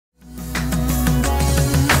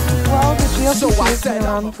GLCC has been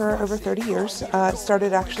around for over 30 years. It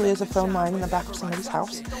started actually as a phone line in the back of somebody's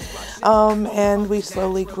house. And we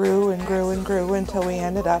slowly grew and grew and grew until we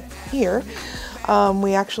ended up here.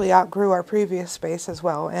 We actually outgrew our previous space as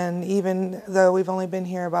well, and even though we've only been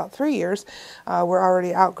here about 3 years, we're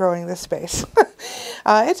already outgrowing this space.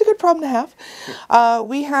 It's a good problem to have.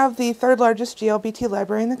 We have the third largest GLBT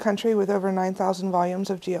library in the country with over 9,000 volumes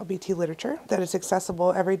of GLBT literature that is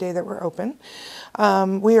accessible every day that we're open.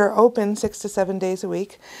 We are open 6 to 7 days a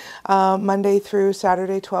week, Monday through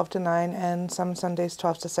Saturday 12 to 9, and some Sundays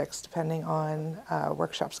 12 to 6, depending on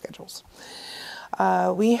workshop schedules.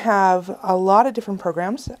 We have a lot of different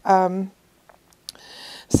programs.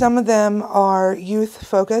 Some of them are youth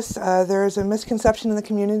focused. There is a misconception in the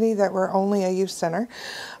community that we're only a youth center.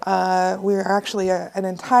 We're actually an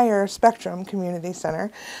entire spectrum community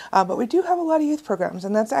center, but we do have a lot of youth programs,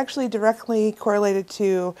 and that's actually directly correlated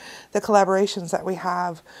to the collaborations that we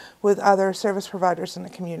have with other service providers in the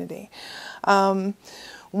community.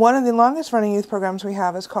 One of the longest running youth programs we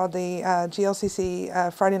have is called the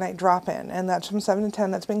GLCC Friday Night Drop-In, and that's from 7 to 10.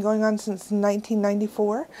 That's been going on since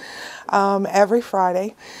 1994. Every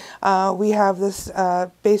Friday we have this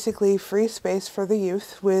basically free space for the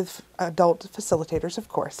youth with adult facilitators, of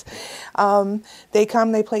course. They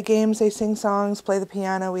come, they play games, they sing songs, play the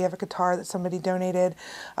piano. We have a guitar that somebody donated.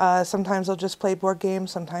 Sometimes they'll just play board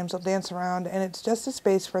games, sometimes they'll dance around, and it's just a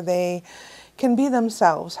space where they can be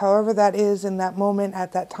themselves, however that is in that moment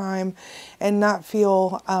at that time, and not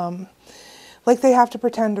feel like they have to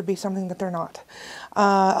pretend or be something that they're not.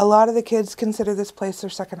 A lot of the kids consider this place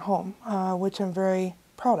their second home, which I'm very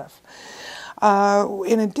proud of.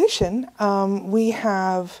 In addition, we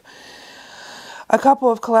have a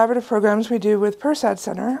couple of collaborative programs we do with PERSAD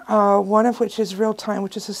Center, one of which is Real Time,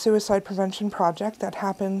 which is a suicide prevention project that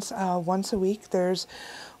happens once a week. There's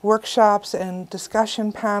workshops and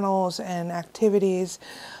discussion panels and activities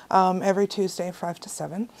every Tuesday, 5 to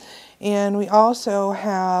 7. And we also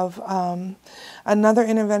have another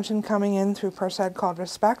intervention coming in through PERSAD called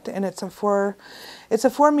Respect, and it's a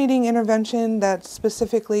four-meeting intervention that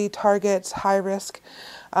specifically targets high-risk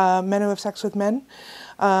men who have sex with men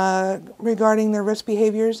regarding their risk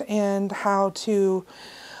behaviors and how to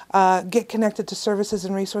get connected to services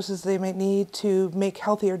and resources they may need to make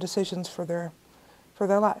healthier decisions for their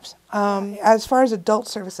lives. As far as adult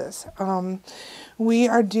services, we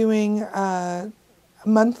are doing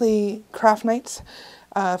monthly craft nights,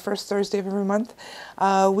 first Thursday of every month.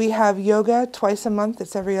 We have yoga twice a month.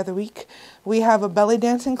 It's every other week. We have a belly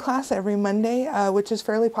dancing class every Monday, which is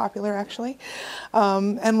fairly popular actually,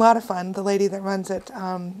 and a lot of fun. The lady that runs it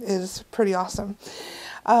is pretty awesome.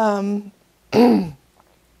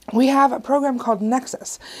 We have a program called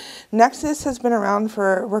Nexus. Nexus has been around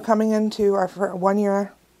we're coming into our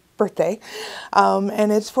 1-year birthday,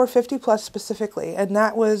 and it's for 50 plus specifically, and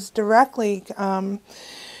that was directly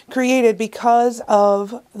created because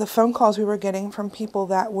of the phone calls we were getting from people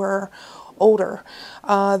that were older,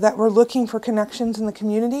 that were looking for connections in the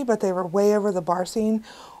community, but they were way over the bar scene,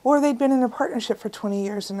 or they'd been in a partnership for 20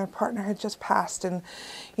 years and their partner had just passed and,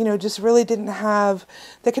 you know, just really didn't have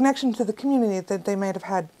the connection to the community that they might have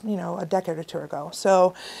had, you know, a decade or two ago.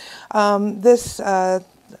 So from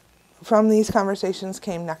these conversations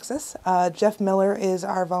came Nexus. Jeff Miller is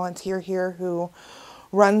our volunteer here who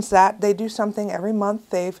runs that. They do something every month.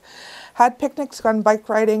 They've had picnics, gone bike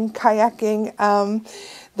riding, kayaking.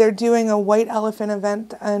 They're doing a white elephant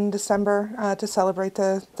event in December to celebrate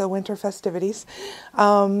the winter festivities.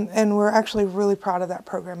 And we're actually really proud of that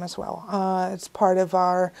program as well. It's part of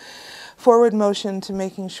our forward motion to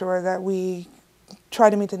making sure that we try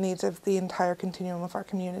to meet the needs of the entire continuum of our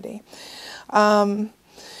community.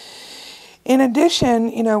 In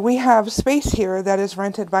addition, you know, we have space here that is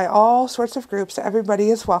rented by all sorts of groups. Everybody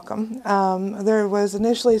is welcome. There was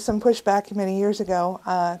initially some pushback many years ago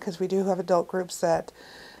because we do have adult groups that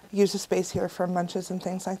use the space here for munches and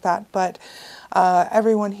things like that. But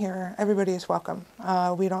everyone here, everybody is welcome.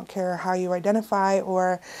 We don't care how you identify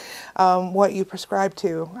or what you prescribe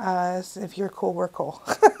to. If you're cool, we're cool.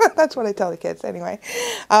 That's what I tell the kids anyway.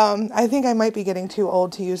 I think I might be getting too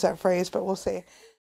old to use that phrase, but we'll see.